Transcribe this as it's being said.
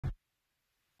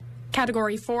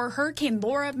Category 4 Hurricane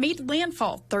Laura made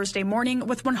landfall Thursday morning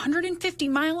with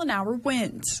 150-mile-an-hour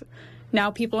winds.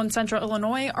 Now people in central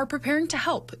Illinois are preparing to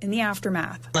help in the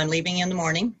aftermath. I'm leaving in the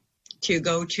morning to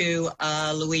go to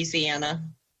Louisiana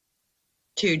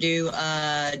to do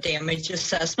a damage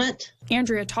assessment.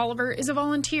 Andrea Toliver is a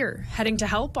volunteer heading to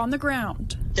help on the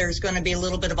ground. There's going to be a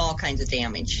little bit of all kinds of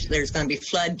damage. There's going to be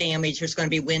flood damage. There's going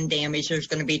to be wind damage. There's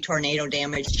going to be tornado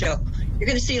damage. So you're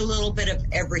going to see a little bit of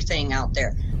everything out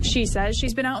there. She says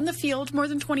she's been out in the field more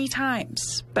than 20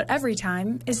 times, but every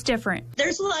time is different.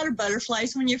 There's a lot of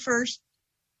butterflies when you first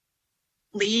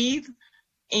leave,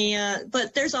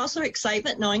 but there's also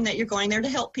excitement knowing that you're going there to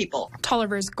help people.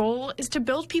 Toliver's goal is to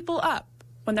build people up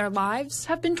when their lives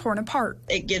have been torn apart.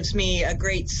 It gives me a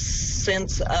great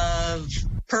sense of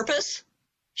purpose,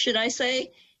 should I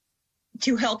say,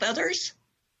 to help others.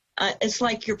 It's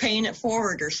like you're paying it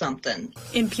forward or something.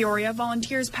 In Peoria,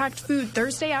 volunteers packed food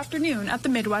Thursday afternoon at the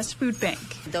Midwest Food Bank.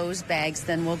 Those bags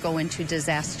then will go into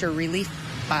disaster relief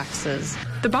boxes.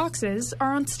 The boxes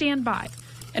are on standby,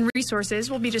 and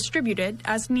resources will be distributed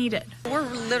as needed. We're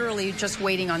literally just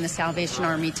waiting on the Salvation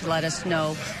Army to let us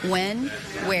know when,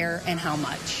 where, and how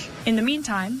much. In the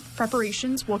meantime,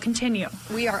 preparations will continue.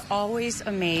 We are always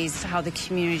amazed how the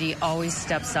community always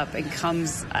steps up and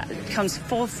comes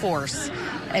full force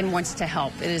and wants to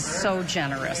help. It is so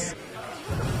generous.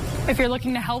 If you're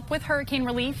looking to help with hurricane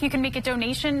relief, you can make a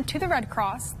donation to the Red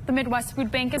Cross. The Midwest Food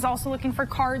Bank is also looking for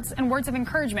cards and words of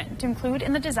encouragement to include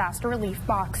in the disaster relief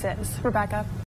boxes. Rebecca.